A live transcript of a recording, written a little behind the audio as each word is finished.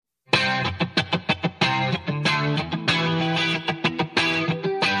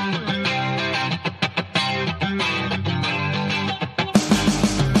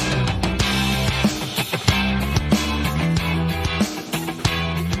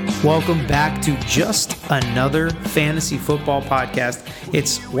Welcome back to just another fantasy football podcast.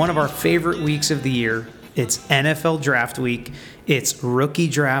 It's one of our favorite weeks of the year. It's NFL draft week. It's rookie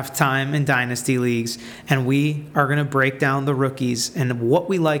draft time in dynasty leagues, and we are going to break down the rookies and what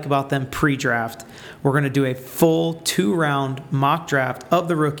we like about them pre-draft. We're going to do a full 2-round mock draft of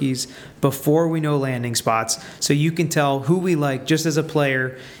the rookies before we know landing spots, so you can tell who we like just as a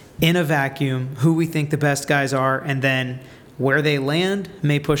player in a vacuum, who we think the best guys are, and then where they land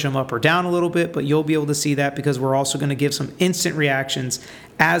may push them up or down a little bit, but you'll be able to see that because we're also going to give some instant reactions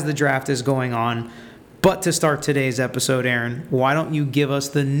as the draft is going on. But to start today's episode, Aaron, why don't you give us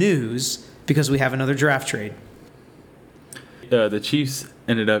the news because we have another draft trade. The Chiefs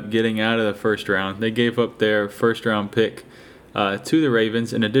ended up getting out of the first round. They gave up their first-round pick to the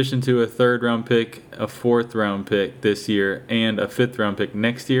Ravens, in addition to a third-round pick, a fourth-round pick this year, and a fifth-round pick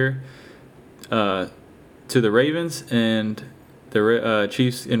next year to the Ravens, and the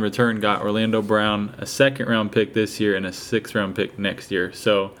Chiefs in return got Orlando Brown, a second-round pick this year, and a sixth-round pick next year.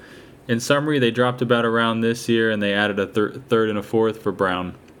 So, in summary, they dropped about a round this year, and they added a third and a fourth for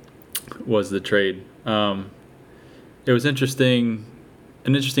Brown, was the trade. It was interesting.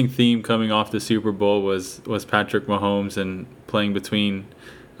 An interesting theme coming off the Super Bowl was Patrick Mahomes and playing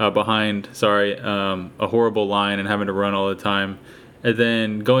behind a horrible line and having to run all the time. And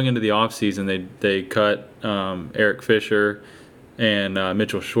then going into the offseason, they cut Eric Fisher and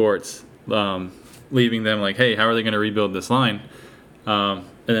Mitchell Schwartz, leaving them like, hey, how are they going to rebuild this line? And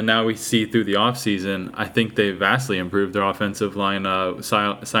then now we see through the offseason, I think they've vastly improved their offensive line,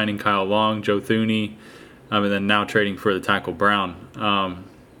 signing Kyle Long, Joe Thuney, and then now trading for the tackle Brown.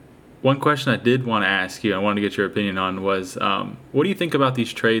 One question I did want to ask you, I wanted to get your opinion on, was what do you think about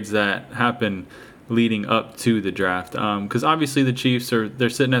these trades that happen leading up to the draft? Because obviously the Chiefs they're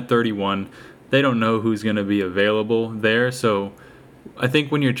sitting at 31. They don't know who's going to be available there. So I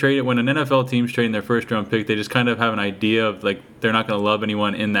think when an NFL team's trading their first round pick, they just kind of have an idea of like they're not going to love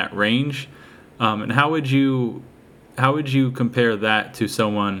anyone in that range. And how would you compare that to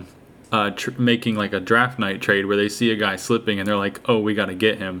someone making like a draft night trade where they see a guy slipping and they're like, oh, we got to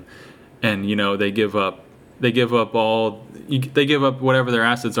get him, and they give up whatever their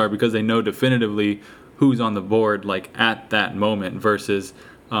assets are because they know definitively who's on the board like at that moment versus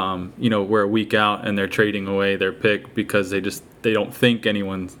we're a week out and they're trading away their pick because they don't think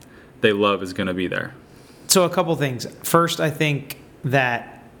anyone they love is going to be there. So a couple things. First, I think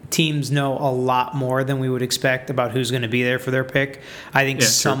that teams know a lot more than we would expect about who's going to be there for their pick. I think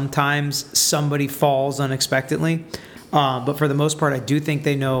sometimes somebody falls unexpectedly. But for the most part, I do think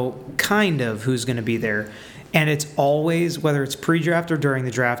they know kind of who's going to be there. And it's always, whether it's pre-draft or during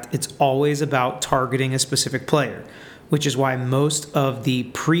the draft, it's always about targeting a specific player, which is why most of the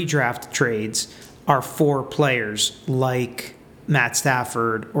pre-draft trades are for players like Matt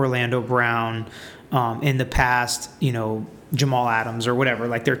Stafford, Orlando Brown, in the past, Jamal Adams or whatever.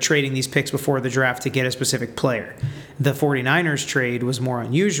 Like they're trading these picks before the draft to get a specific player. The 49ers trade was more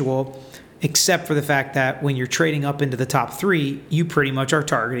unusual, except for the fact that when you're trading up into the top 3, you pretty much are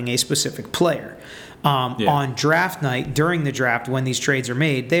targeting a specific player. On draft night, during the draft, when these trades are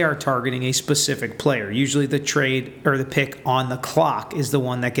made, they are targeting a specific player. Usually the trade or the pick on the clock is the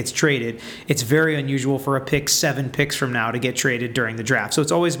one that gets traded. It's very unusual for a pick 7 picks from now to get traded during the draft. So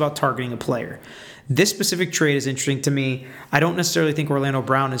it's always about targeting a player. This specific trade is interesting to me. I don't necessarily think Orlando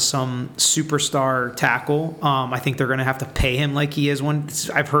Brown is some superstar tackle. I think they're going to have to pay him like he is one.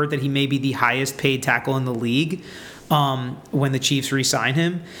 I've heard that he may be the highest paid tackle in the league when the Chiefs re-sign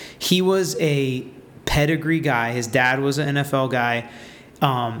him. He was a pedigree guy. His dad was an NFL guy.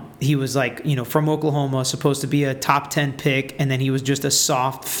 He was from Oklahoma, supposed to be a top 10 pick, and then he was just a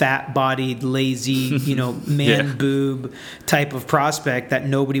soft, fat-bodied, lazy, boob type of prospect that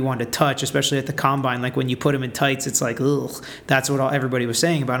nobody wanted to touch, especially at the combine. Like when you put him in tights, it's like, ugh, that's what everybody was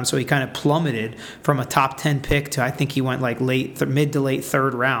saying about him. So he kind of plummeted from a top 10 pick to, I think he went like mid to late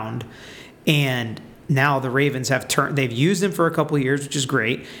third round. And now the Ravens they've used him for a couple of years, which is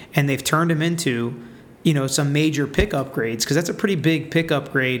great, and they've turned him into some major pick upgrades, because that's a pretty big pick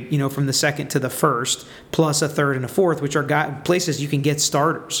upgrade, from the second to the first, plus a third and a fourth, which are places you can get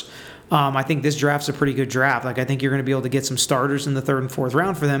starters. I think this draft's a pretty good draft. Like, I think you're going to be able to get some starters in the third and fourth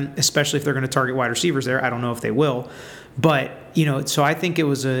round for them, especially if they're going to target wide receivers there. I don't know if they will. But, so I think it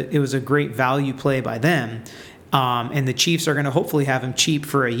was a great value play by them. And the Chiefs are going to hopefully have him cheap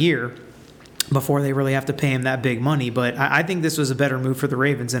for a year before they really have to pay him that big money. But I think this was a better move for the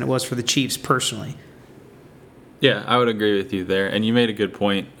Ravens than it was for the Chiefs personally. Yeah, I would agree with you there. And you made a good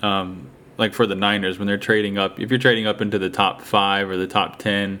point. Like for the Niners, when they're trading up, if you're trading up into the top 5 or the top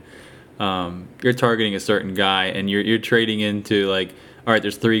 10, you're targeting a certain guy, and you're trading into like all right,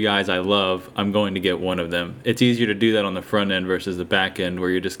 there's 3 guys I love. I'm going to get one of them. It's easier to do that on the front end versus the back end, where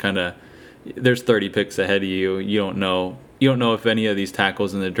you're just kind of, there's 30 picks ahead of you. You don't know if any of these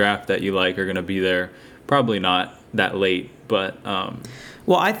tackles in the draft that you like are going to be there. Probably not that late, but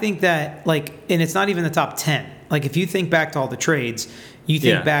well, I think that, like, and it's not even the top 10. Like, if you think back to all the trades, you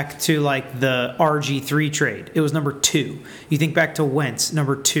think back to, like, the RG3 trade. It was number 2. You think back to Wentz,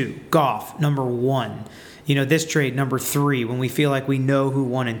 number 2. Goff, number 1. You know, this trade, number 3, when we feel like we know who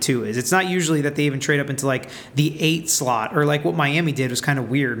 1 and 2 is. It's not usually that they even trade up into, like, the 8 slot, or like what Miami did was kind of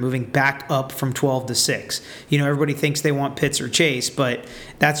weird, moving back up from 12 to 6. You know, everybody thinks they want Pitts or Chase, but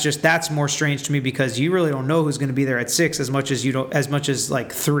that's more strange to me, because you really don't know who's going to be there at 6 as much as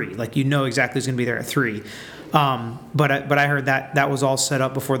like 3. Like, you know exactly who's going to be there at 3. But I heard that was all set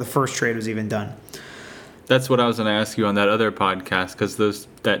up before the first trade was even done. That's what I was going to ask you on that other podcast, because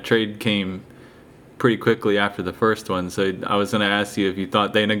that trade came pretty quickly after the first one. So I was going to ask you if you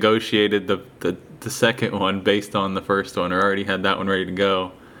thought they negotiated the second one based on the first one, or already had that one ready to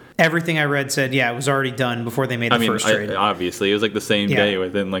go. Everything I read said, it was already done before they made the first trade. Obviously, it was like the same day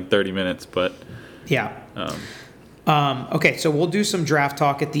within like 30 minutes, but yeah. Okay, so we'll do some draft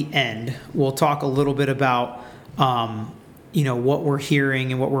talk at the end. We'll talk a little bit about what we're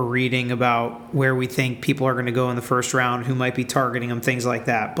hearing and what we're reading about where we think people are going to go in the first round, who might be targeting them, things like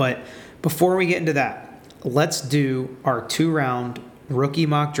that. But before we get into that, let's do our 2-round rookie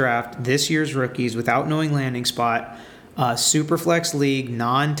mock draft, this year's rookies without knowing landing spot, Superflex League,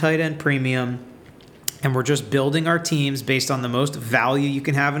 non-tight end premium, and we're just building our teams based on the most value you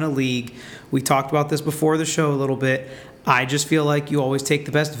can have in a league. We talked about this before the show a little bit. I just feel like you always take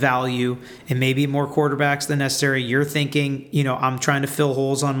the best value, and maybe more quarterbacks than necessary. You're thinking, I'm trying to fill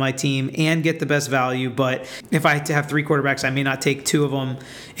holes on my team and get the best value, but if I have 3 quarterbacks, I may not take 2 of them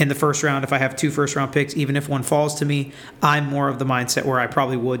in the first round. If I have 2 first-round picks, even if one falls to me, I'm more of the mindset where I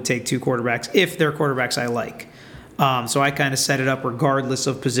probably would take 2 quarterbacks if they're quarterbacks I like. So I kind of set it up regardless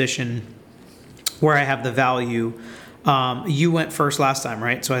of position where I have the value. You went first last time,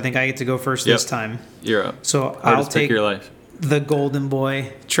 right? So I think I get to go first this time. You're up. So I'll take your life. The golden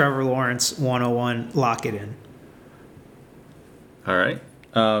boy, Trevor Lawrence, 101. Lock it in. All right.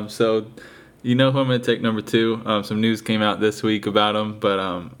 So you know who I'm going to take number 2. Some news came out this week about him, but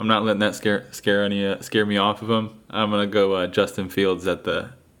I'm not letting that scare me off of him. I'm going to go Justin Fields at the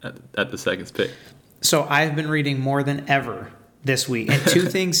second pick. So I've been reading more than ever this week, and two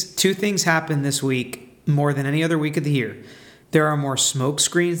things happened this week more than any other week of the year. There are more smoke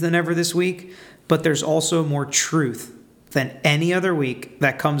screens than ever this week, but there's also more truth than any other week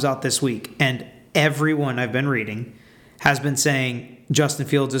that comes out this week. And everyone I've been reading has been saying Justin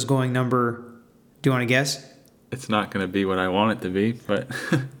Fields is going number, do you want to guess? It's not going to be what I want it to be, but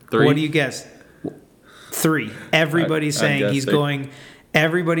 3. What do you guess? 3. Everybody's saying he's going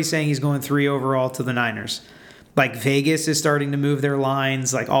 3 overall to the Niners. Like, Vegas is starting to move their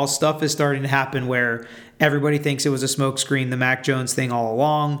lines. Like, all stuff is starting to happen where everybody thinks it was a smokescreen, the Mac Jones thing all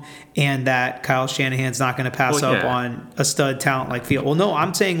along, and that Kyle Shanahan's not going to pass up on a stud talent like Field. Well, no,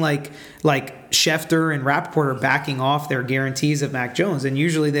 I'm saying like Schefter and Rappaport are backing off their guarantees of Mac Jones, and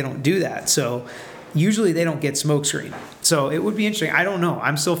usually they don't do that. So usually they don't get smokescreen. So it would be interesting. I don't know.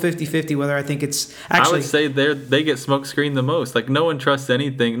 I'm still 50-50 whether I think it's actually. I would say they get smokescreen the most. Like, no one trusts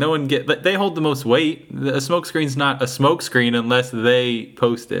anything. No one they hold the most weight. A smokescreen's not a smokescreen unless they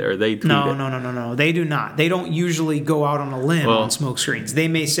post it or they tweet it. No. They do not. They don't usually go out on a limb on smokescreens. They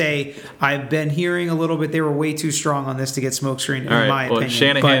may say, I've been hearing a little bit, they were way too strong on this to get smokescreen, in my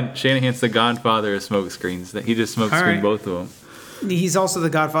opinion. Shanahan's the godfather of smokescreens. He just smokescreened both of them. He's also the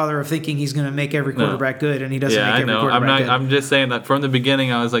godfather of thinking he's going to make every quarterback good, and he doesn't make every quarterback good. I'm just saying that from the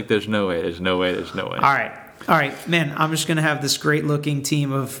beginning, I was like, there's no way. All right, man, I'm just going to have this great-looking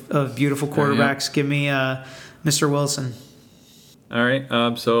team of beautiful quarterbacks. Give me Mr. Wilson. All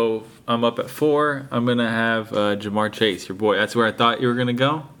right, so I'm up at 4. I'm going to have Jamar Chase, your boy. That's where I thought you were going to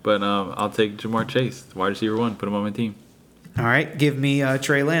go, but I'll take Jamar Chase, wide receiver 1, put him on my team. All right, give me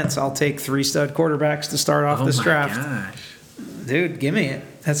Trey Lance. I'll take 3 stud quarterbacks to start off this draft. Oh, my gosh. Dude, give me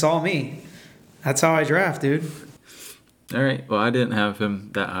it. That's all me. That's how I draft, dude. All right. Well, I didn't have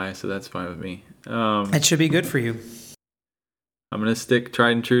him that high, so that's fine with me. It should be good for you. I'm gonna stick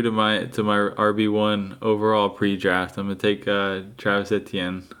tried and true to my RB1 overall pre-draft. I'm gonna take Travis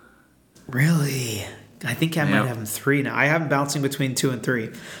Etienne. Really? I think I might have him 3 now. I have him bouncing between 2 and 3.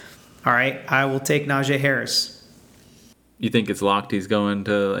 All right. I will take Najee Harris. You think it's locked? He's going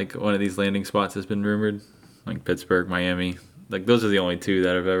to like one of these landing spots that's been rumored, like Pittsburgh, Miami. Like, those are the only 2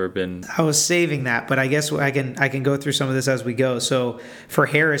 that have ever been. I was saving that, but I guess I can go through some of this as we go. So for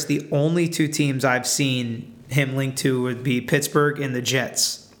Harris, the only 2 teams I've seen him linked to would be Pittsburgh and the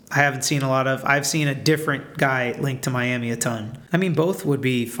Jets. I've seen a different guy linked to Miami a ton. I mean, both would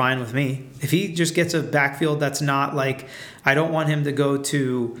be fine with me. If he just gets a backfield that's not like, I don't want him to go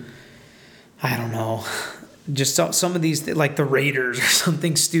to, I don't know, just some of these, like the Raiders or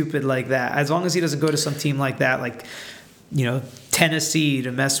something stupid like that. As long as he doesn't go to some team like that, like, Tennessee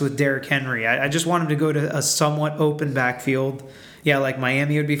to mess with Derrick Henry. I just want him to go to a somewhat open backfield. Yeah, like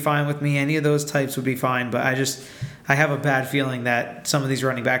Miami would be fine with me. Any of those types would be fine. But I have a bad feeling that some of these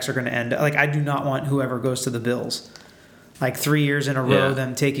running backs are going to end. Like, I do not want whoever goes to the Bills. Like 3 years in a row,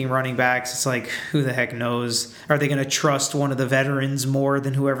 them taking running backs. It's like, who the heck knows? Are they going to trust one of the veterans more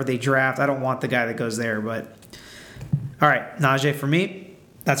than whoever they draft? I don't want the guy that goes there. But all right, Najee for me.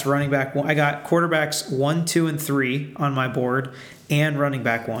 That's running back one. I got quarterbacks 1, 2, and 3 on my board, and running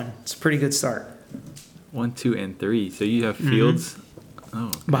back 1. It's a pretty good start. 1, 2, and 3. So you have Fields. Oh,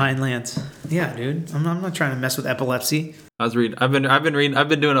 okay. Behind Lance. Yeah, dude. I'm not trying to mess with epilepsy. I was reading. I've been reading. I've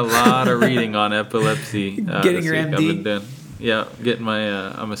been doing a lot of reading on epilepsy. Getting your MD. Getting my.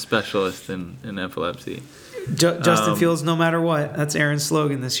 I'm a specialist in epilepsy. Justin Fields, no matter what. That's Aaron's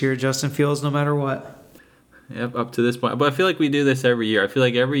slogan this year. Justin Fields, no matter what. Yep, up to this point. But I feel like we do this every year. I feel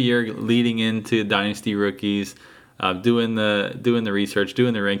like every year leading into Dynasty rookies, doing the research,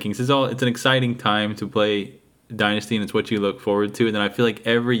 doing the rankings. It's an exciting time to play Dynasty, and it's what you look forward to. And then I feel like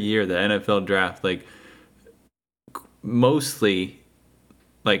every year the NFL draft mostly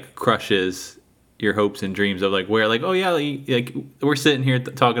crushes your hopes and dreams of we're sitting here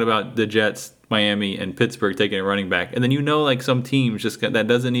talking about the Jets, Miami, and Pittsburgh taking a running back, and then some teams that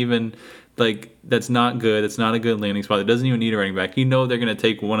doesn't even that's not good. It's not a good landing spot. It doesn't even need a running back. They're going to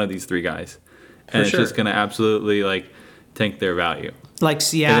take one of these 3 guys, and it's just going to absolutely tank their value. Like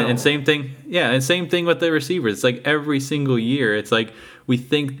Seattle. And same thing. Yeah, and same thing with the receivers. It's like every single year, it's like we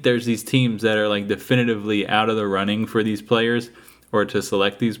think there's these teams that are definitively out of the running for these players or to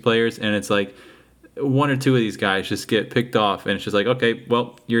select these players, and it's like 1 or 2 of these guys just get picked off, and it's just like, okay,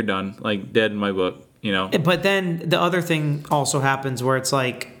 well, you're done, dead in my book, But then the other thing also happens where it's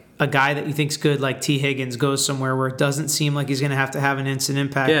like a guy that you think's good, like T. Higgins, goes somewhere where it doesn't seem like he's going to have an instant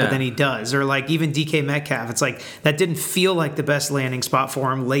impact, but then he does. Or even DK Metcalf. It's like that didn't feel like the best landing spot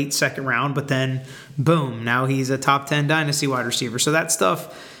for him late second round, but then boom, now he's a top 10 dynasty wide receiver. So that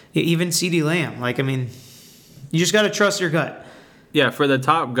stuff, even CeeDee Lamb, you just got to trust your gut. Yeah, for the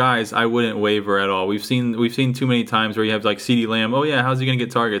top guys, I wouldn't waver at all. We've seen too many times where you have CeeDee Lamb. Oh yeah, how's he gonna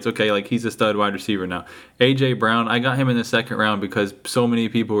get targets? Okay, he's a stud wide receiver now. AJ Brown, I got him in the second round because so many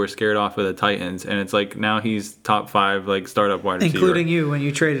people were scared off of the Titans, and it's now he's top 5 startup wide receiver, including you when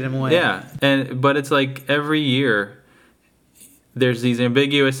you traded him away. Yeah, but it's every year there's these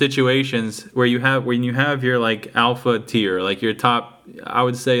ambiguous situations where you have your alpha tier, your top, I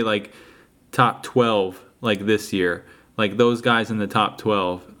would say top 12 this year. Those guys in the top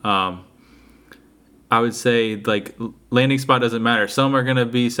 12, I would say landing spot doesn't matter. Some are gonna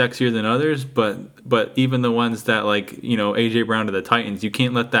be sexier than others, but even the ones that AJ Brown to the Titans, you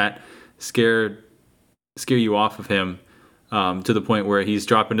can't let that scare you off of him to the point where he's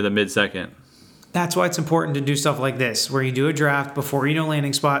dropping to the mid-second. That's why it's important to do stuff like this, where you do a draft before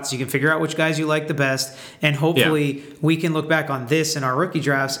landing spots. You can figure out which guys you like the best, and hopefully we can look back on this in our rookie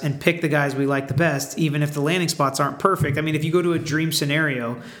drafts and pick the guys we like the best, even if the landing spots aren't perfect. I mean, if you go to a dream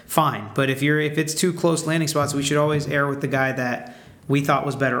scenario, fine. But if it's too close landing spots, we should always err with the guy that we thought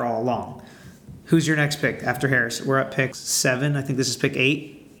was better all along. Who's your next pick after Harris? We're at pick 7. I think this is pick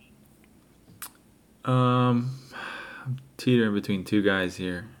 8. I'm teetering between 2 guys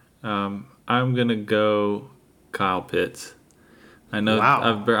here. I'm gonna go Kyle Pitts. I know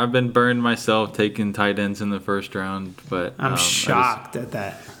I've been burned myself taking tight ends in the first round, but I'm shocked at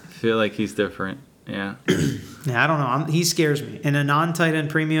that. I feel like he's different. Yeah. Yeah, I don't know. He scares me. In a non-tight end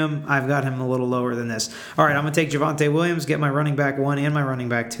premium, I've got him a little lower than this. All right, I'm gonna take Javonte Williams, get my running back 1 and my running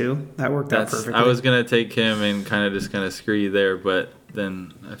back 2. That worked out perfectly. I was gonna take him and kind of screw you there, but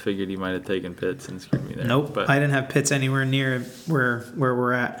then I figured you might have taken Pitts and screwed me there. Nope, but I didn't have Pitts anywhere near where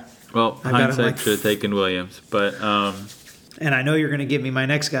we're at. Well, hindsight should have taken Williams, but and I know you're going to give me my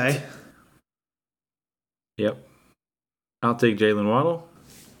next guy. Yep. I'll take Jalen Waddle.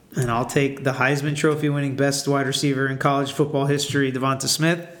 And I'll take the Heisman Trophy winning best wide receiver in college football history, Devonta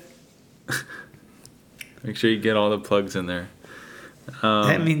Smith. Make sure you get all the plugs in there.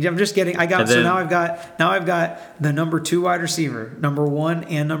 I mean, I'm just getting. Now I've got the number 2 wide receiver, number 1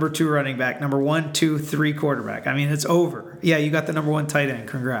 and number 2 running back, number 1, 2, 3 quarterback. I mean, it's over. Yeah, you got the number 1 tight end.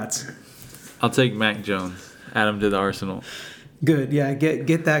 Congrats. I'll take Mac Jones. Add him to the arsenal. Good. Yeah,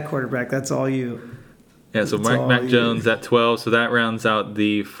 get that quarterback. That's all you. Yeah, so Mac Jones at 12, so that rounds out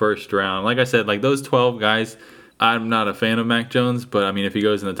the first round. Like I said, like those 12 guys, I'm not a fan of Mac Jones, but I mean, if he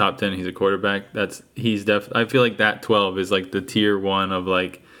goes in the top 10, he's a quarterback. I feel like that 12 is like the tier 1 of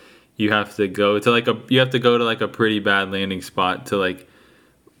like you have to go to like a pretty bad landing spot to like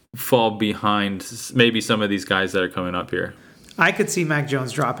fall behind maybe some of these guys that are coming up here. I could see Mac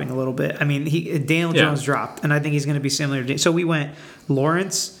Jones dropping a little bit. I mean, Daniel Jones dropped, and I think he's going to be similar to. So we went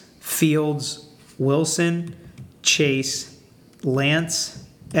Lawrence, Fields, Wilson, Chase, Lance,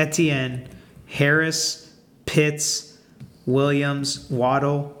 Etienne, Harris, Pitts, Williams,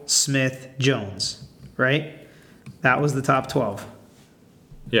 Waddle, Smith, Jones. Right? That was the top 12.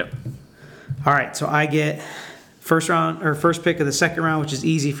 Yep. All right, so I get first pick of the second round, which is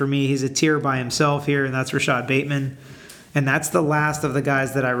easy for me. He's a tier by himself here, and that's Rashad Bateman. And that's the last of the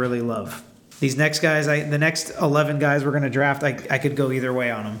guys that I really love. These next guys, the next 11 guys we're going to draft, I could go either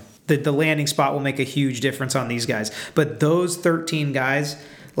way on them. The landing spot will make a huge difference on these guys. But those 13 guys,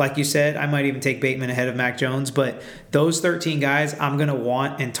 like you said, I might even take Bateman ahead of Mac Jones. But those 13 guys I'm going to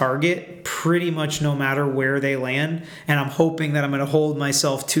want and target pretty much no matter where they land. And I'm hoping that I'm going to hold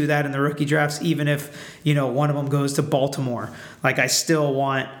myself to that in the rookie drafts, even if, one of them goes to Baltimore. Like I still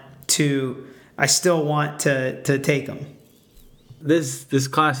want to take them. This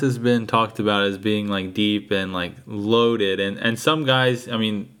class has been talked about as being like deep and like loaded, and some guys, I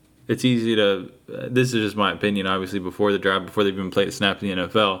mean, it's easy to. This is just my opinion, obviously, before the draft, before they've even played a snap in the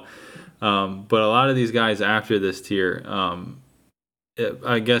NFL. But a lot of these guys after this tier,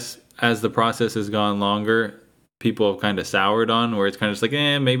 I guess as the process has gone longer, people have kind of soured on, where it's kind of just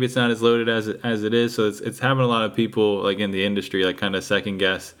like, maybe it's not as loaded as it is. So it's having a lot of people like in the industry like kind of second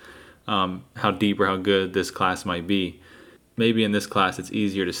guess how deep or how good this class might be. Maybe in this class it's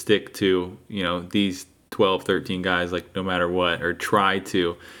easier to stick to, these 12, 13 guys, like no matter what, or try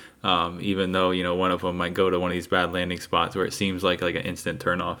to, even though, one of them might go to one of these bad landing spots where it seems like an instant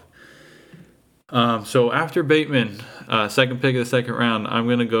turnoff. So after Bateman, second pick of the second round, I'm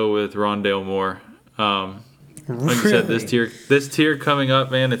going to go with Rondale Moore. Like you said, this tier coming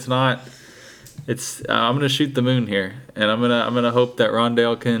up, man, I'm gonna shoot the moon here, and I'm gonna hope that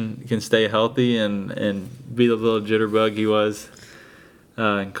Rondale can stay healthy and be the little jitterbug he was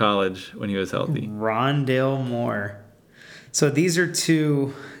in college when he was healthy. Rondale Moore. So these are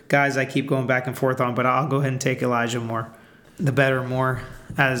two guys I keep going back and forth on, but I'll go ahead and take Elijah Moore, the better Moore,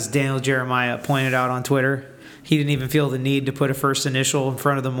 as Daniel Jeremiah pointed out on Twitter. He didn't even feel the need to put a first initial in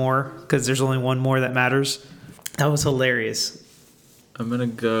front of the Moore because there's only one Moore that matters. That was hilarious. I'm gonna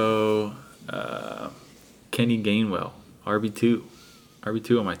go. Kenny Gainwell,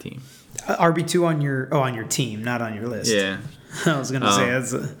 RB2 on my team. RB2 on your team, not on your list. Yeah, I was gonna say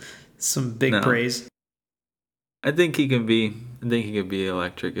that's some big praise. I think he can be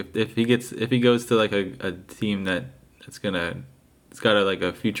electric if he goes to like a team it's got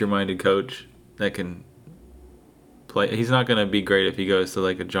a future minded coach that can play. He's not gonna be great if he goes to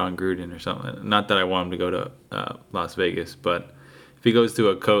like a John Gruden or something. Not that I want him to go to Las Vegas, but if he goes to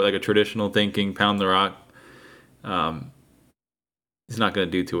a coach like a traditional thinking, pound the rock, he's not going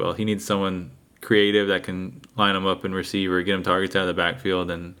to do too well. He needs someone creative that can line him up in receiver, get him targets out of the backfield,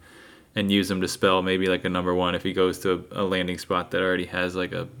 and use him to spell maybe like a number one if he goes to a landing spot that already has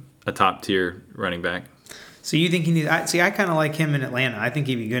like a top tier running back. So you think he needs? I kind of like him in Atlanta. I think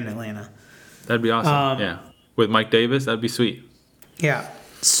he'd be good in Atlanta. That'd be awesome. Yeah, with Mike Davis, that'd be sweet. Yeah.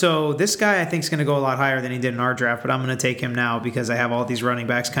 So this guy I think is going to go a lot higher than he did in our draft, but I'm going to take him now because I have all these running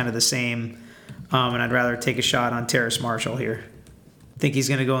backs kind of the same, and I'd rather take a shot on Terrace Marshall here. I think he's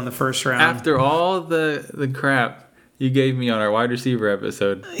going to go in the first round. After all the crap you gave me on our wide receiver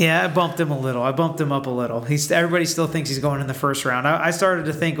episode. Yeah, I bumped him a little. I bumped him up a little. Everybody still thinks he's going in the first round. I started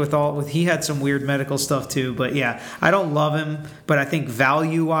to think he had some weird medical stuff too. But yeah, I don't love him, but I think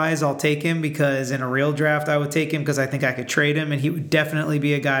value-wise I'll take him because in a real draft I would take him because I think I could trade him, and he would definitely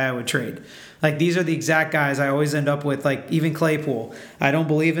be a guy I would trade. Like these are the exact guys I always end up with, like even Claypool. I don't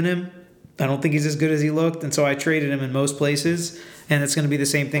believe in him. I don't think he's as good as he looked, and so I traded him in most places. And it's going to be the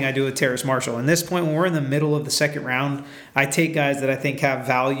same thing I do with Terrace Marshall. And this point, when we're in the middle of the second round, I take guys that I think have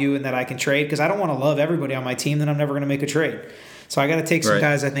value and that I can trade because I don't want to love everybody on my team, then I'm never going to make a trade. So I got to take some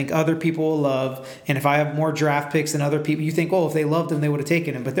guys I think other people will love. And if I have more draft picks than other people, you think, if they loved him, they would have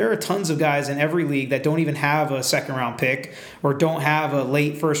taken him. But there are tons of guys in every league that don't even have a second-round pick or don't have a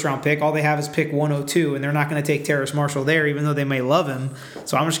late first-round pick. All they have is pick 102, and they're not going to take Terrace Marshall there, even though they may love him.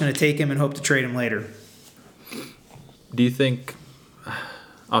 So I'm just going to take him and hope to trade him later. Do you think,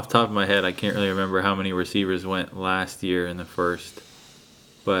 off the top of my head, I can't really remember how many receivers went last year in the first,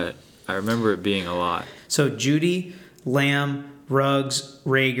 but I remember it being a lot. So Judy, Lamb, Ruggs,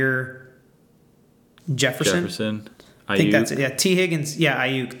 Rager, Jefferson. I think Ayuk. that's it. Yeah, T. Higgins. Yeah,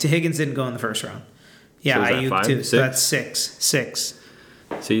 Ayuk. T. Higgins didn't go in the first round. Yeah, So is that Ayuk five, too. six? So that's six.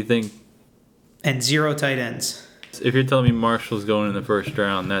 So you think And 0 tight ends. if you're telling me Marshall's going in the first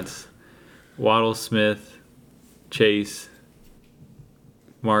round, that's Waddle, Smith, Chase,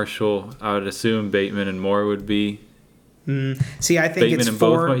 Marshall. I would assume Bateman and Moore would be. See, I think Bateman it's and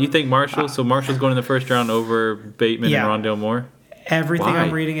 4. both. You think Marshall? So Marshall's going in the first round over Bateman Yeah. and Rondale Moore? Everything Why?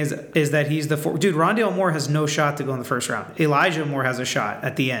 I'm reading is that he's the 4. Dude, Rondale Moore has no shot to go in the first round. Elijah Moore has a shot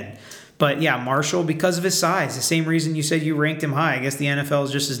at the end. But yeah, Marshall, because of his size, the same reason you said you ranked him high. I guess the NFL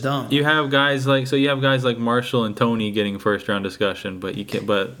is just as dumb. You have guys like Marshall and Tony getting first round discussion, but you can't.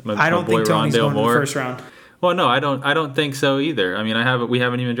 But I don't think Tony's going Moore, in the first round. Well, no, I don't think so either. I mean, we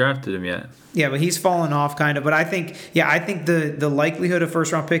haven't even drafted him yet. Yeah, but he's fallen off kind of. But I think the likelihood of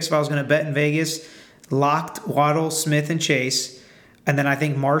first round picks, if I was going to bet in Vegas, locked Waddle, Smith, and Chase. And then I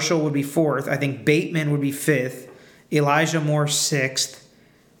think Marshall would be 4th. I think Bateman would be 5th. Elijah Moore 6th.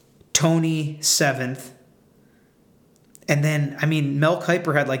 Tony 7th. And then, I mean, Mel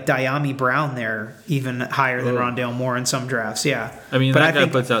Kiper had like Diami Brown there, even higher than Rondale Moore in some drafts. Yeah. I mean, but that guy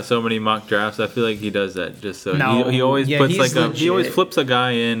puts out so many mock drafts. I feel like he does that just so No, he always yeah, puts he's he always legit. flips a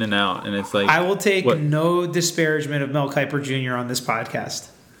guy in and out, and it's like I will take what? no disparagement of Mel Kiper Jr. on this podcast.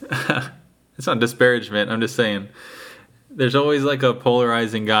 It's not disparagement. I'm just saying. There's always like a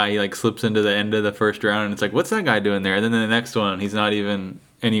polarizing guy. He like slips into the end of the first round, and it's like, what's that guy doing there? And then the next one, he's not even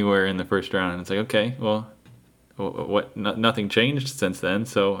anywhere in the first round. And it's like, okay, well, what? Nothing changed since then,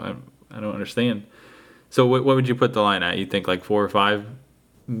 so I don't understand. So what would you put the line at? You think like 4 or 5?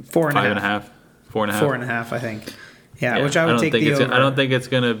 4.5. 5.5? 4.5? 4.5, I think. Yeah, which I I would don't take think the it's. over. I don't think it's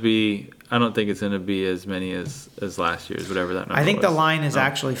gonna be. I don't think it's gonna be as many as last year's, whatever that number I think was. the line is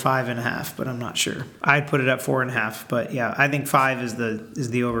actually 5.5, but I'm not sure. I'd put it at 4.5, but yeah, I think 5 is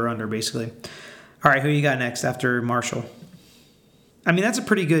the over under basically. All right, who you got next after Marshall? I mean, that's a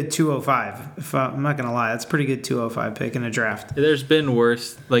pretty good 205. If I'm not gonna lie, that's a pretty good 205 pick in a draft. There's been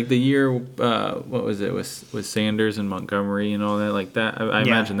worse. Like the year, what was it? Was Sanders and Montgomery and all that like that? I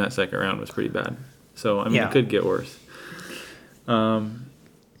imagine that second round was pretty bad. So I mean, it could get worse. I'm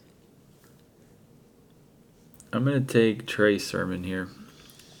gonna take Trey Sermon here.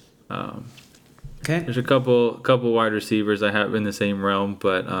 Okay. There's a couple wide receivers I have in the same realm,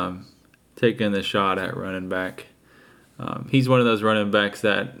 but taking the shot at running back. He's one of those running backs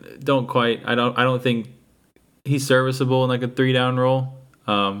that don't quite. I don't think he's serviceable in like a 3-down role.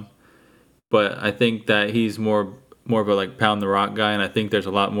 But I think that he's more of a like pound the rock guy, and I think there's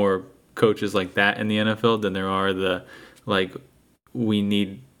a lot more coaches like that in the NFL than there are the like we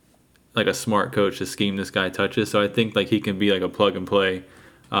need like a smart coach to scheme this guy touches. So I think like he can be like a plug and play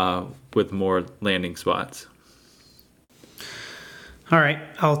with more landing spots. All right,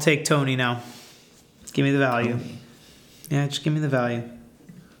 I'll take Tony now. Give me the value. Yeah, just give me the value.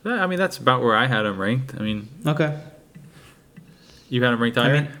 Yeah, I mean, that's about where I had him ranked. I mean, Okay. You had him ranked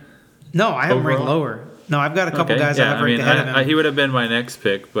higher? No, I have him ranked Overall? lower. No, I've got a couple guys I have ranked ahead of him. He would have been my next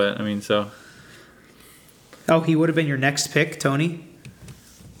pick, but I mean, so. Oh, he would have been your next pick, Tony?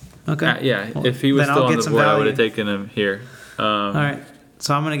 Okay. Yeah, Well, if he was then still I'll on get the some board, I value. would have taken him here. All right.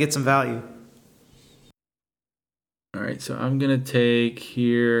 So I'm going to get some value. All right, so I'm going to take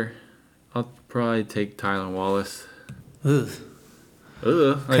here, I'll probably take Tylan Wallace. Ugh. Like,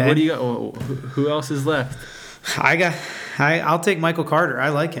 Okay. what do you got? Who else is left? I'll take Michael Carter. I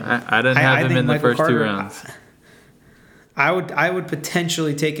like him. I didn't have him think in the Michael first Carter, 2 rounds. I would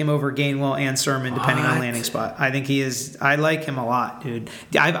potentially take him over Gainwell and Sermon depending on What? landing spot. I think he is. I like him a lot, dude.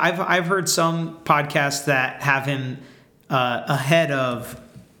 I've heard some podcasts that have him ahead of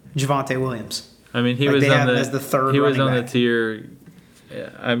Javonte Williams. I mean, he Like was they on have him the as the third He was running on the back. tier.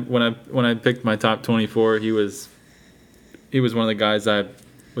 When I picked my top 24, he was one of the guys I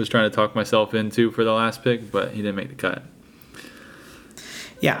was trying to talk myself into for the last pick, but he didn't make the cut.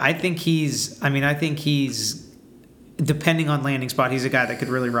 Yeah, I think he's depending on landing spot, he's a guy that could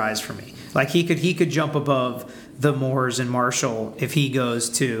really rise for me. Like he could jump above the Moores and Marshall if he goes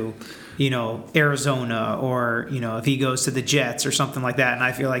to, Arizona, or if he goes to the Jets or something like that. And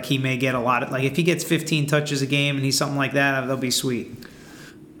I feel like he may get a lot of, like, if he gets 15 touches a game and he's something like that, that'll be sweet.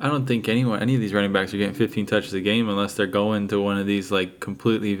 I don't think any of these running backs are getting 15 touches a game unless they're going to one of these like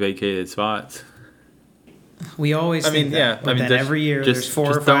completely vacated spots. We always think that, but then every year there's 4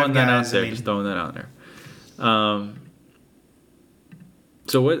 or 5 throwing that guys. out there. Just throwing that out there.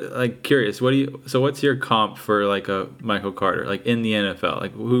 So curious, what's your comp for like a Michael Carter, like in the NFL?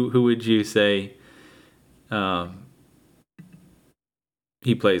 Like who would you say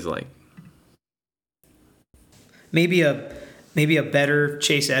he plays like? Maybe a better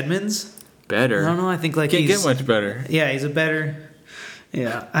Chase Edmonds. better. I don't know. I think like Can't he's get much better. Yeah, he's a better.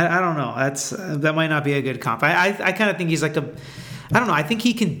 Yeah, I don't know. That might not be a good comp. I kind of think he's like a. I don't know. I think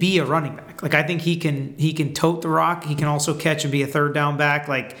he can be a running back. Like I think he can tote the rock. He can also catch and be a third down back.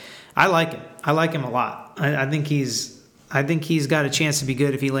 Like I like him. I like him a lot. I think he's got a chance to be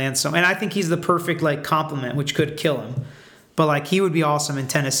good if he lands some. And I think he's the perfect like complement, which could kill him. But like he would be awesome in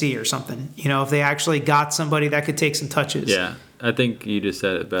Tennessee or something. You know, if they actually got somebody that could take some touches. Yeah, I think you just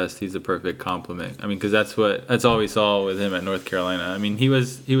said it best. He's the perfect complement. I mean, because that's all we saw with him at North Carolina. I mean, he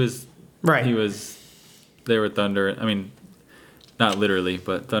was right. They were thunder. I mean, not literally,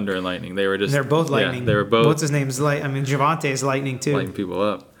 but thunder and lightning. They're both lightning. Yeah, they were both. What's his name is light. I mean, Javonte is lightning too. Lighting people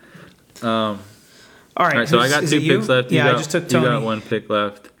up. All right. So I got 2 picks left. I just took Tony. You got 1 pick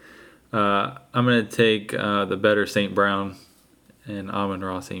left. I'm gonna take the better St. Brown and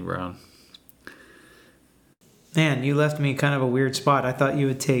Amon-Ra St. Brown. Man, you left me kind of a weird spot. I thought you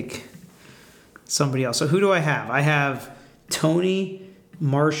would take somebody else. So who do I have? I have Tony,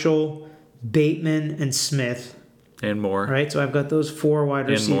 Marshall, Bateman, and Smith. And Moore. Right, so I've got those 4 wide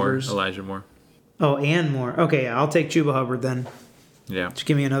receivers. And Moore, Elijah Moore. Oh, and Moore. Okay, yeah, I'll take Chuba Hubbard then. Yeah. Just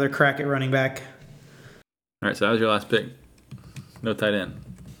give me another crack at running back. All right, so that was your last pick. No tight end.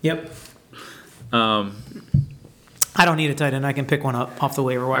 Yep. I don't need a tight end. I can pick one up off the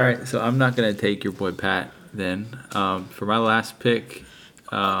waiver wire. All right, so I'm not going to take your boy Pat then. For my last pick,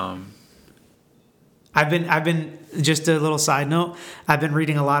 I've been just a little side note. I've been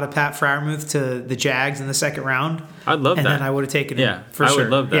reading a lot of Pat Freiermuth to the Jags in the second round. I'd love that. And then I would have taken him. Yeah, for sure. I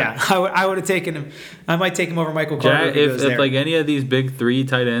would love that. Yeah, I would have taken him. I might take him over Michael Carter if like any of these big 3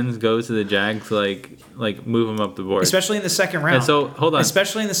 tight ends goes to the Jags, like move them up the board, especially in the second round. And so hold on,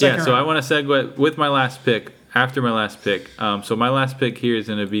 especially in the second round. So I want to segue with my last pick. After my last pick, so my last pick here is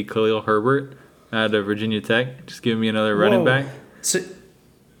going to be Khalil Herbert out of Virginia Tech. Just give me another running back. So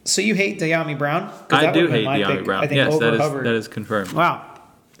you hate Dyami Brown? I do hate Dyami Brown. Yes, that is confirmed. Wow.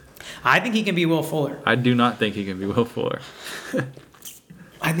 I think he can be Will Fuller. I do not think he can be Will Fuller.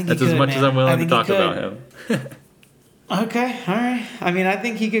 I think that's he could, as much man. as I'm willing to talk about him. Okay, all right. I mean, I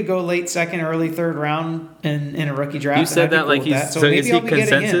think he could go late second, early third round in a rookie draft. You said that like he's so is he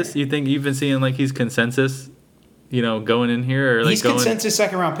consensus? You think you've been seeing like he's consensus? Going in here or like he's consensus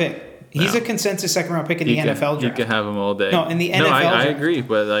second round pick. He's a consensus second round pick in the NFL draft. You can have him all day. No, in the NFL draft. I agree,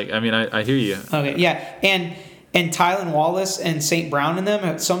 but I hear you. Okay, yeah, and Tylan Wallace and St. Brown in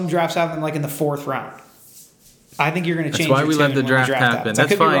them. Some drafts have them like in the 4th round. I think you're going to change. That's why we let the draft happen.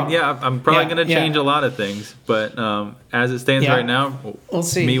 That's fine. Yeah, I'm probably going to change a lot of things, but as it stands right now, we'll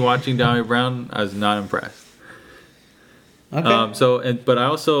see. Me watching Dyami Brown, I was not impressed. Okay. But I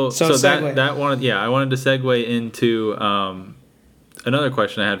also that wanted I wanted to segue into another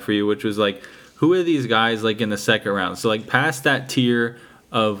question I had for you, which was like, who are these guys like in the second round? So like past that tier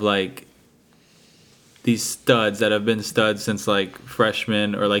of like these studs that have been studs since like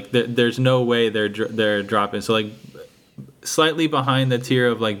freshmen, or like there's no way they're dropping. So like slightly behind the tier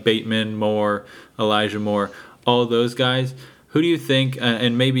of like Bateman, Moore, Elijah Moore, all those guys. Who do you think?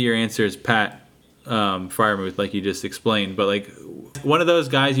 And maybe your answer is Pat Freiermuth, like you just explained, but like one of those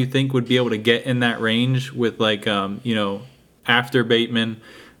guys you think would be able to get in that range with like after Bateman,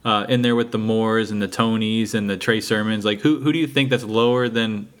 in there with the Moores and the Tonys and the Trey Sermons. Like who do you think that's lower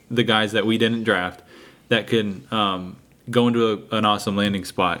than the guys that we didn't draft that could go into an awesome landing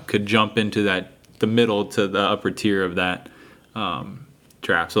spot, could jump into the middle to the upper tier of that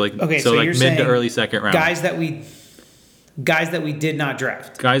draft? So like like mid to early second round. Guys that we did not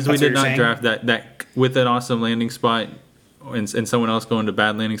draft. Guys we did not draft that with an awesome landing spot, and someone else going to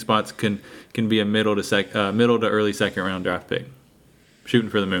bad landing spots can be a middle to early second round draft pick, shooting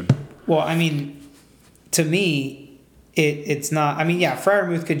for the moon. Well, I mean, to me, it's not. I mean, yeah,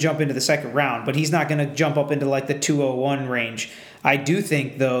 Freiermuth could jump into the second round, but he's not going to jump up into like the 201 range. I do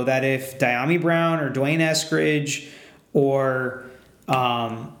think though that if Dyami Brown or Dwayne Eskridge or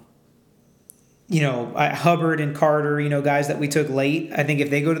Hubbard and Carter, guys that we took late, I think if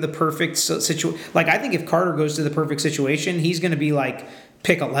they go to the perfect situation, like I think if Carter goes to the perfect situation, he's going to be like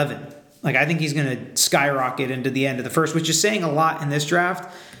pick 11. Like I think he's going to skyrocket into the end of the first, which is saying a lot in this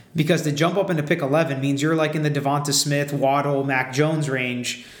draft, because to jump up into pick 11 means you're like in the Devonta Smith, Waddle, Mac Jones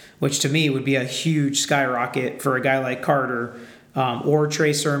range, which to me would be a huge skyrocket for a guy like Carter or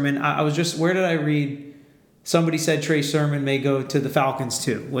Trey Sermon. I was just, where did I read? Somebody said Trey Sermon may go to the Falcons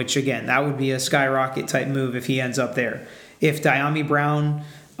too, which again, that would be a skyrocket type move if he ends up there. If Dyami Brown,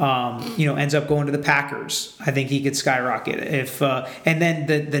 ends up going to the Packers, I think he could skyrocket. And then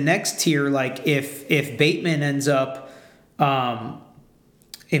the next tier, like if Bateman ends up,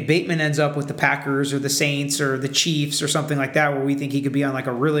 if Bateman ends up with the Packers or the Saints or the Chiefs or something like that, where we think he could be on like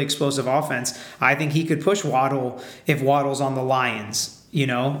a really explosive offense, I think he could push Waddle if Waddle's on the Lions,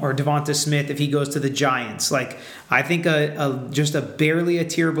 or Devonta Smith if he goes to the Giants. Like, I think just a barely a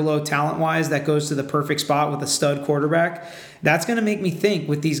tier below talent-wise that goes to the perfect spot with a stud quarterback. That's going to make me think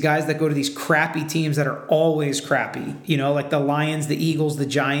with these guys that go to these crappy teams that are always crappy, like the Lions, the Eagles, the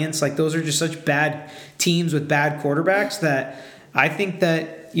Giants. Like, those are just such bad teams with bad quarterbacks that I think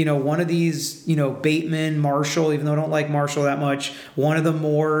that, one of these, Bateman, Marshall, even though I don't like Marshall that much, one of the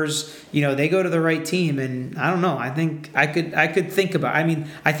Moores, they go to the right team. And I don't know. I think I could think about,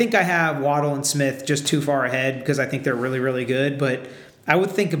 I think I have Waddle and Smith just too far ahead because I think they're really, really good. But I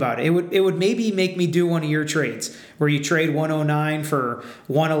would think about it. It would maybe make me do one of your trades where you trade 109 for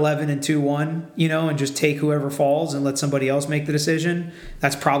 111 and 2-1, and just take whoever falls and let somebody else make the decision.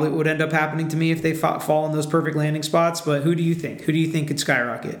 That's probably what would end up happening to me if they fall in those perfect landing spots. But who do you think? Who do you think could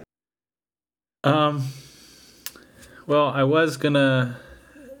skyrocket? Well, I was gonna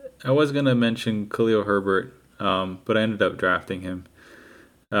mention Khalil Herbert, but I ended up drafting him.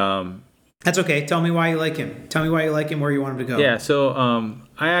 That's okay. Tell me why you like him. Tell me why you like him, where you want him to go. Yeah, so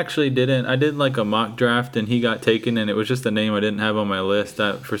I actually didn't. I did like a mock draft, and he got taken, and it was just a name I didn't have on my list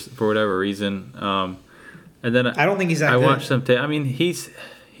for whatever reason. And then I don't think he's that good. I watched some tape.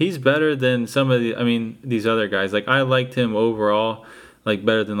 He's better than some of these other guys. Like, I liked him overall, like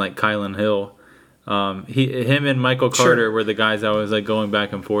better than like Kylan Hill. Him and Michael Carter were the guys I was like going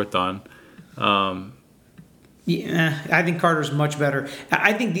back and forth on. Yeah, I think Carter's much better.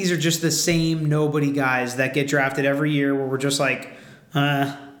 I think these are just the same nobody guys that get drafted every year where we're just like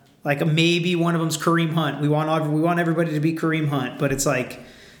maybe one of them's Kareem Hunt. We want everybody to be Kareem Hunt, but it's like,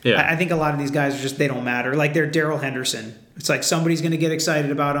 yeah. I think a lot of these guys are just, they don't matter. Like, they're Darrell Henderson. It's like somebody's going to get excited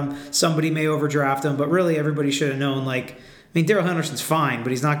about him. Somebody may overdraft him, but really everybody should have known, Darrell Henderson's fine,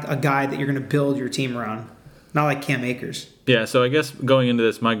 but he's not a guy that you're going to build your team around. Not like Cam Akers. Yeah, so I guess going into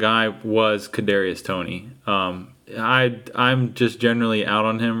this, my guy was Kadarius Toney. I'm just generally out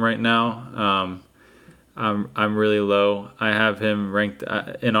on him right now. I'm really low. I have him ranked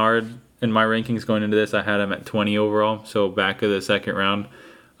in my rankings going into this. I had him at 20 overall, so back of the second round.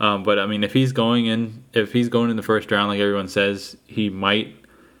 But if he's going in the first round, like everyone says, he might.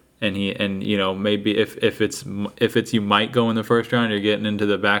 Maybe if it's you might go in the first round, you're getting into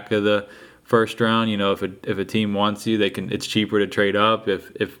the back of the first round. If a team wants you, it's cheaper to trade up.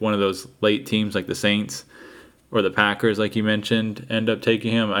 If one of those late teams like the Saints or the Packers, like you mentioned, end up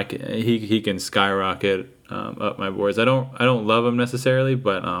taking him, he can skyrocket up my boards. I don't love him necessarily,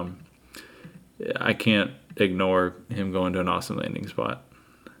 but I can't ignore him going to an awesome landing spot.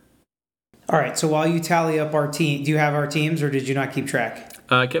 All right, so while you tally up our team, do you have our teams or did you not keep track?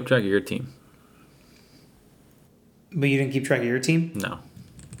 I kept track of your team. But you didn't keep track of your team? No.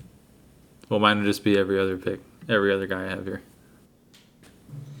 Well, mine would just be every other guy I have here.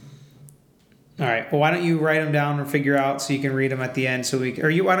 All right. Well, why don't you write them down or figure out so you can read them at the end? Why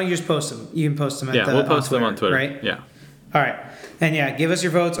don't you just post them? You can post them we'll post them on Twitter. Right? Yeah. All right. And yeah, give us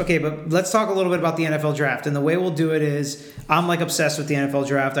your votes. Okay, but let's talk a little bit about the NFL draft. And the way we'll do it is I'm obsessed with the NFL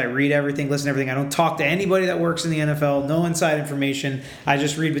draft. I read everything, listen to everything. I don't talk to anybody that works in the NFL, no inside information. I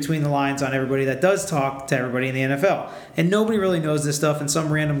just read between the lines on everybody that does talk to everybody in the NFL. And nobody really knows this stuff. And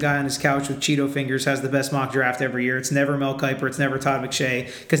some random guy on his couch with Cheeto fingers has the best mock draft every year. It's never Mel Kiper. It's never Todd McShay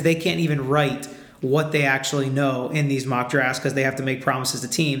because they can't even write what they actually know in these mock drafts because they have to make promises to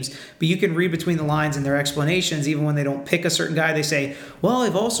teams. But you can read between the lines in their explanations. Even when they don't pick a certain guy, they say, well,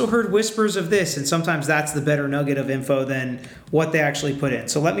 I've also heard whispers of this. And sometimes that's the better nugget of info than what they actually put in.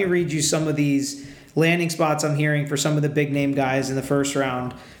 So let me read you some of these landing spots I'm hearing for some of the big name guys in the first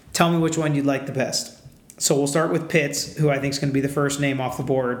round. Tell me which one you'd like the best. So we'll start with Pitts, who I think is going to be the first name off the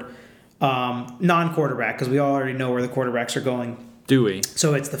board. Non-quarterback, because we all already know where the quarterbacks are going. Do we?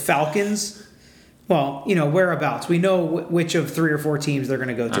 So it's the Falcons. Well, whereabouts. We know which of 3 or 4 teams they're going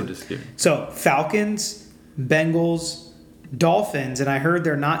to go to. I'm just kidding. So Falcons, Bengals, Dolphins, and I heard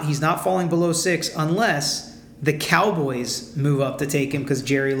he's not falling below 6 unless the Cowboys move up to take him because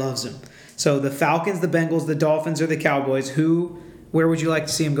Jerry loves him. So the Falcons, the Bengals, the Dolphins, or the Cowboys, where would you like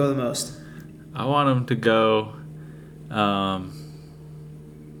to see him go the most? I want him to go,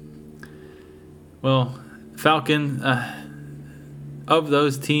 Falcon. Of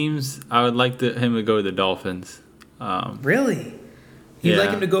those teams, I would like him to go to the Dolphins. Really? You'd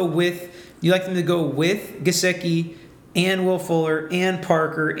like him to go with Gesicki and Will Fuller and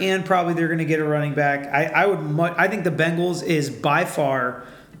Parker, and probably they're going to get a running back. I think the Bengals is by far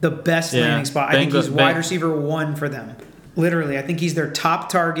the best landing spot. I think he's wide receiver 1 for them. Literally, I think he's their top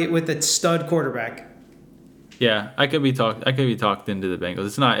target with a stud quarterback. Yeah, I could be talked. I could be talked into the Bengals.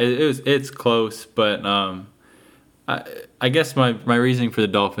 It's not. It's close, but I guess my reasoning for the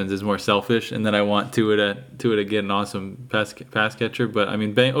Dolphins is more selfish, and that I want Tua to get an awesome pass catcher. But I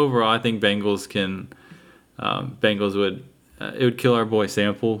mean, overall, I think Bengals can. Bengals would it would kill our boy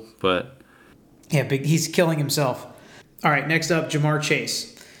Sample, but yeah, he's killing himself. All right, next up, Jamar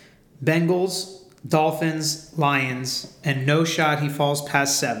Chase, Bengals, Dolphins, Lions, and no shot he falls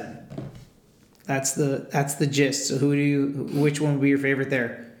past 7. That's the gist. So which one would be your favorite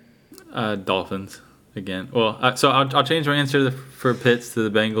there? Dolphins again. Well, so I'll change my answer for Pitts to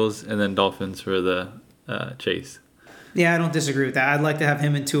the Bengals, and then Dolphins for the Chase. Yeah, I don't disagree with that. I'd like to have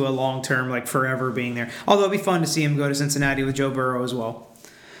him into a long term, like forever being there. Although it'd be fun to see him go to Cincinnati with Joe Burrow as well.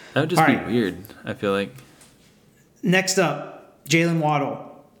 That would just be weird, I feel like. Next up, Jalen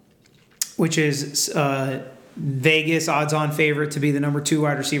Waddle, which is Vegas odds-on favorite to be the number 2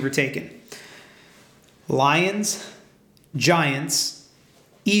 wide receiver taken. Lions, Giants,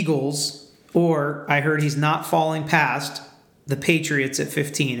 Eagles, or I heard he's not falling past the Patriots at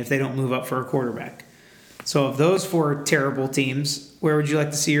 15 if they don't move up for a quarterback. So of those 4 terrible teams, where would you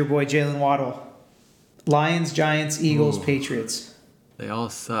like to see your boy Jalen Waddle? Lions, Giants, Eagles, Patriots. They all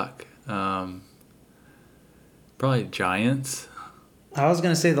suck. Probably Giants. I was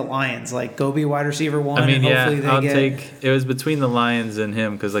going to say the Lions. Like, go be wide receiver 1. I mean, and hopefully it was between the Lions and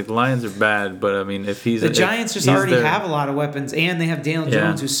him, because, like, the Lions are bad, but, I mean, if he's... The Giants just already have a lot of weapons, and they have Daniel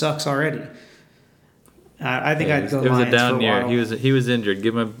Jones, who sucks already. I think I'd go Lions. It was a down year. He was injured.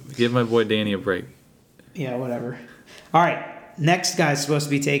 Give my boy Danny a break. Yeah, whatever. All right. Next guy's supposed to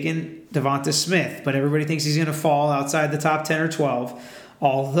be taken, Devonta Smith, but everybody thinks he's going to fall outside the top 10 or 12,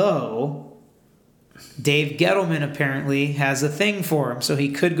 although Dave Gettleman apparently has a thing for him, so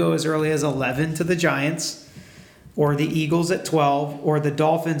he could go as early as 11 to the Giants, or the Eagles at 12, or the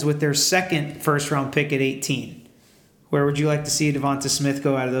Dolphins with their second first-round pick at 18. Where would you like to see Devonta Smith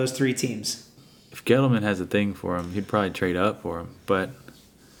go out of those 3 teams? If Gettleman has a thing for him, he'd probably trade up for him, but...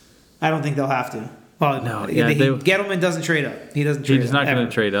 I don't think they'll have to. Well, no, Gettleman doesn't trade up. He doesn't trade up. He's not going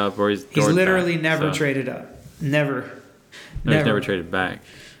to trade up, or he's literally never traded up. Never. No, he's never traded back.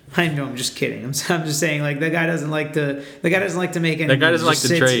 I know. I'm just kidding. I'm just saying, like, the guy doesn't like to make any. That guy doesn't like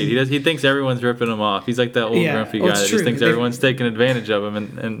to trade. He thinks everyone's ripping him off. He's like that old grumpy guy that just thinks everyone's taking advantage of him,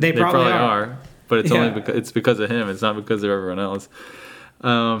 and they probably are. But it's only because of him. It's not because of everyone else.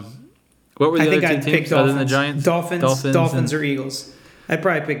 What were the other 2 teams other than the Giants? Dolphins or Eagles. I'd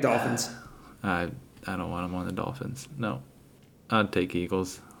probably pick Dolphins. I don't want him on the Dolphins. No. I'd take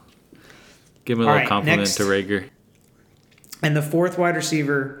Eagles. Give him a little compliment to Rager. And the 4th wide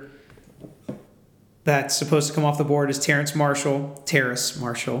receiver that's supposed to come off the board is Terrace Marshall.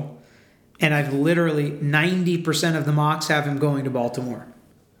 And I've literally 90% of the mocks have him going to Baltimore.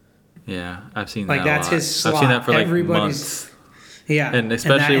 Yeah, I've seen that. Like, that's his slot. I've seen that for months. Yeah. And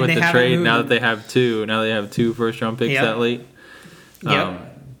especially with the trade, now that they have 2 first-round picks that late.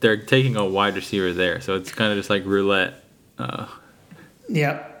 They're taking a wide receiver there, so it's kind of just like roulette.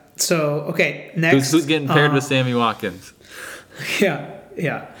 Yep. So, okay, next. Who's getting paired with Sammy Watkins?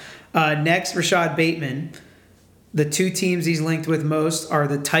 Yeah. Next, Rashad Bateman. The 2 teams he's linked with most are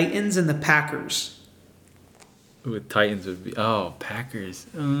the Titans and the Packers. With Titans would be Packers.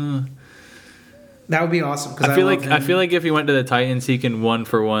 That would be awesome. I feel like if he went to the Titans, he can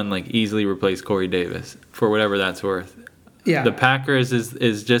 1-for-1 like easily replace Corey Davis for whatever that's worth. Yeah. The Packers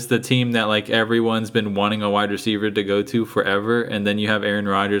is just the team that, like, everyone's been wanting a wide receiver to go to forever, and then you have Aaron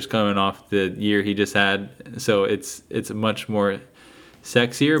Rodgers coming off the year he just had, so it's much more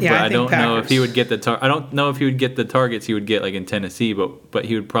sexier. Yeah, but I don't know if he would get I don't know if he would get the targets he would get, like, in Tennessee, but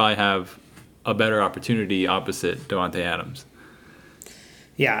he would probably have a better opportunity opposite Davante Adams.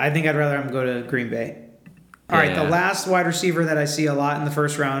 Yeah, I think I'd rather him go to Green Bay. All right, the last wide receiver that I see a lot in the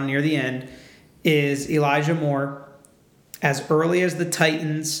first round near the end is Elijah Moore. As early as the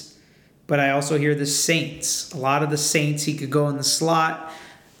Titans, but I also hear the Saints. A lot of the Saints, he could go in the slot.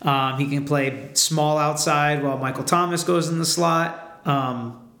 He can play small outside while Michael Thomas goes in the slot.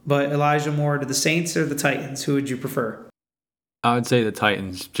 But Elijah Moore to the Saints or the Titans? Who would you prefer? I would say the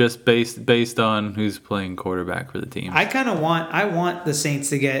Titans, just based on who's playing quarterback for the team. I want the Saints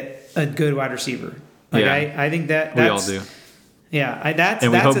to get a good wide receiver. Like, I think that's... We all do. Yeah,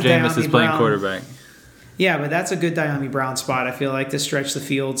 and we hope Jameis is playing quarterback. Yeah, but that's a good Diami Brown spot, I feel like, to stretch the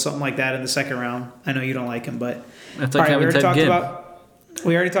field, something like that in the second round. I know you don't like him, but... That's like having Ted Ginn.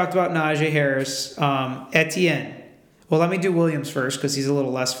 We already talked about Najee Harris. Etienne. Well, let me do Williams first because he's a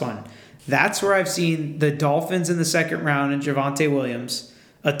little less fun. That's where I've seen the Dolphins in the second round and Javonte Williams.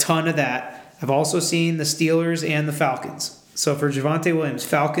 A ton of that. I've also seen the Steelers and the Falcons. So for Javonte Williams,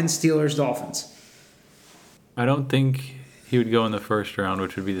 Falcons, Steelers, Dolphins. I don't think he would go in the first round,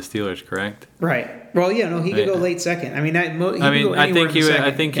 which would be the Steelers, correct? Right. Well, yeah, no, he could go late second.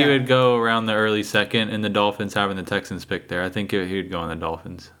 I think he would go around the early second, and the Dolphins having the Texans pick there. I think he would go on the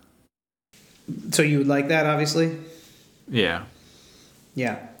Dolphins. So you would like that, obviously? Yeah.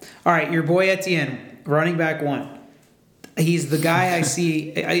 Yeah. All right, your boy Etienne, running back 1. He's the guy I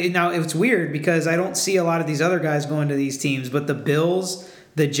see. Now, it's weird because I don't see a lot of these other guys going to these teams, but the Bills,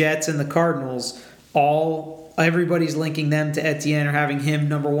 the Jets, and the Cardinals, everybody's linking them to Etienne or having him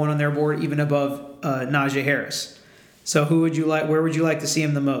number 1 on their board, even above Najee Harris. So who would you like? Where would you like to see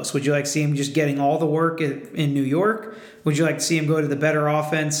him the most? Would you like to see him just getting all the work in New York? Would you like to see him go to the better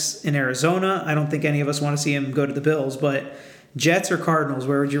offense in Arizona? I don't think any of us want to see him go to the Bills, but Jets or Cardinals,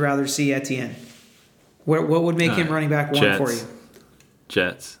 where would you rather see Etienne? What would make him running back 1 for you?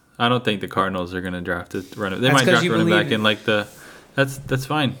 Jets. I don't think the Cardinals are going to draft it. They might draft running back in like the. That's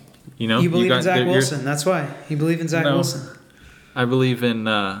fine. You know, you believe in Zach Wilson. That's why you believe in Zach Wilson. I believe in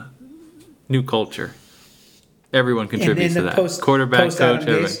new culture. Everyone contributes to that. Quarterback,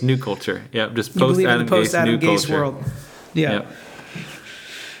 coach, new culture. Yep, just post Adam Gase, new culture. World. Yeah. Yep.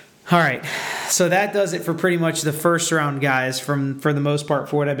 All right. So that does it for pretty much the first round guys for the most part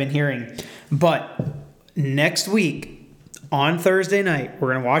for what I've been hearing. But next week on Thursday night,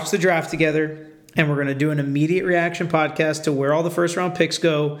 we're going to watch the draft together. And we're going to do an immediate reaction podcast to where all the first-round picks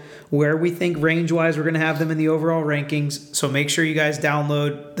go, where we think range-wise we're going to have them in the overall rankings. So make sure you guys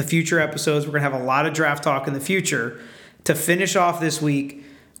download the future episodes. We're going to have a lot of draft talk in the future. To finish off this week,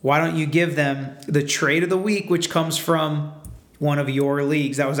 why don't you give them the trade of the week, which comes from one of your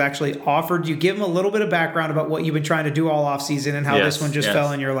leagues that was actually offered. You give them a little bit of background about what you've been trying to do all offseason and how this one just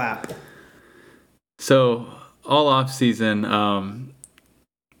fell in your lap. So all offseason,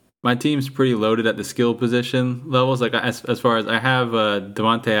 my team's pretty loaded at the skill position levels. Like as far as I have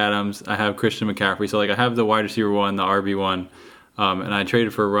Devontae Adams, I have Christian McCaffrey. So like I have the wide receiver 1, the RB1, and I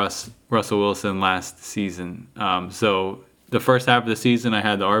traded for Russell Wilson last season. So the first half of the season, I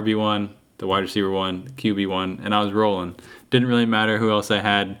had the RB1, the wide receiver 1, the QB1, and I was rolling. Didn't really matter who else I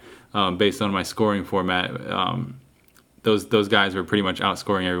had based on my scoring format. Those guys were pretty much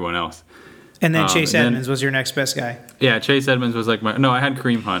outscoring everyone else. And then Chase Edmonds was your next best guy. Yeah, Chase Edmonds was like I had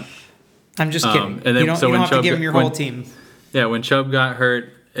Kareem Hunt. I'm just kidding. And then, you don't have to give him your whole team. Yeah, when Chubb got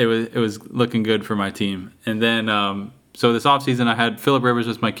hurt, it was looking good for my team. And then so this offseason I had Phillip Rivers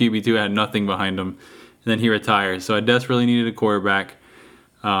was my QB2. I had nothing behind him. And then he retired. So I desperately needed a quarterback.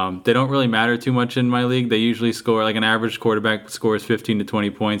 They don't really matter too much in my league. They usually score, like an average quarterback scores 15 to 20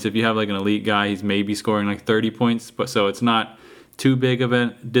 points. If you have like an elite guy, he's maybe scoring like 30 points. But so it's not too big of a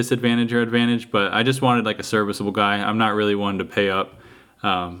disadvantage or advantage, but I just wanted like a serviceable guy. I'm not really one to pay up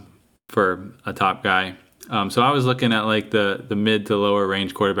for a top guy. So I was looking at like the mid to lower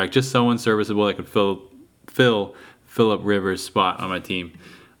range quarterback, just someone serviceable that could fill Phillip Rivers' spot on my team.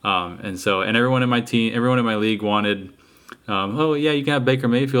 And everyone in my league wanted, you can have Baker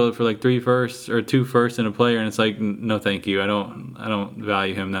Mayfield for like 3 firsts or 2 firsts and a player, and it's like, no, thank you. I don't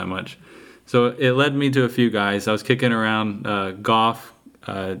value him that much. So it led me to a few guys. I was kicking around Goff,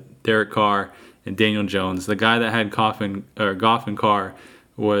 Derek Carr, and Daniel Jones. The guy that had Goff and Carr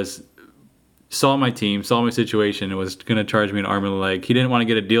saw my team, saw my situation, and was going to charge me an arm and a leg. He didn't want to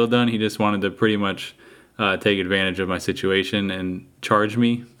get a deal done. He just wanted to pretty much take advantage of my situation and charge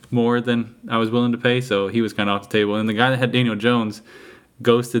me more than I was willing to pay. So he was kind of off the table. And the guy that had Daniel Jones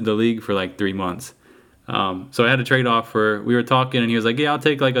ghosted the league for like 3 months. So I had a trade offer. We were talking, and he was like, yeah, I'll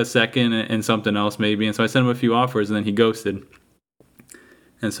take like a second and something else maybe. And so I sent him a few offers, and then he ghosted.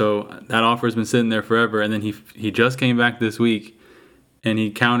 And so that offer has been sitting there forever. And then he just came back this week, and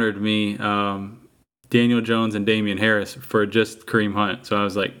he countered me Daniel Jones and Damian Harris for just Kareem Hunt. So I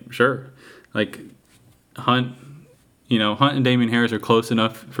was like, sure. Like Hunt and Damian Harris are close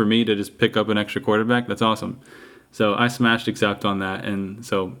enough for me to just pick up an extra quarterback. That's awesome. So I smashed accept on that, and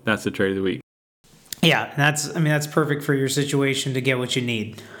so that's the trade of the week. Yeah, that's perfect for your situation to get what you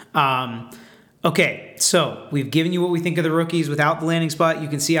need. Okay, so we've given you what we think of the rookies without the landing spot. You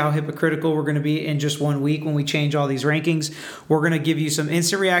can see how hypocritical we're going to be in just 1 week when we change all these rankings. We're going to give you some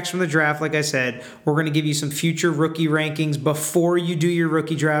instant reaction from the draft, like I said. We're going to give you some future rookie rankings before you do your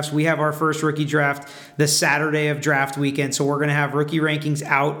rookie drafts. We have our first rookie draft the Saturday of draft weekend, so we're going to have rookie rankings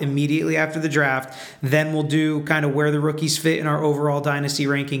out immediately after the draft. Then we'll do kind of where the rookies fit in our overall dynasty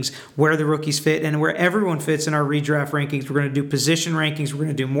rankings, where the rookies fit, and where everyone fits in our redraft rankings. We're going to do position rankings. We're going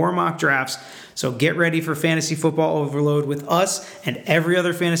to do more mock drafts. So get ready for Fantasy Football Overload with us and every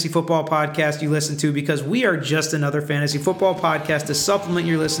other fantasy football podcast you listen to, because we are just another fantasy football podcast to supplement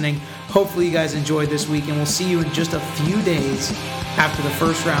your listening. Hopefully you guys enjoyed this week, and we'll see you in just a few days after the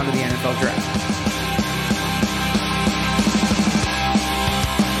first round of the NFL Draft.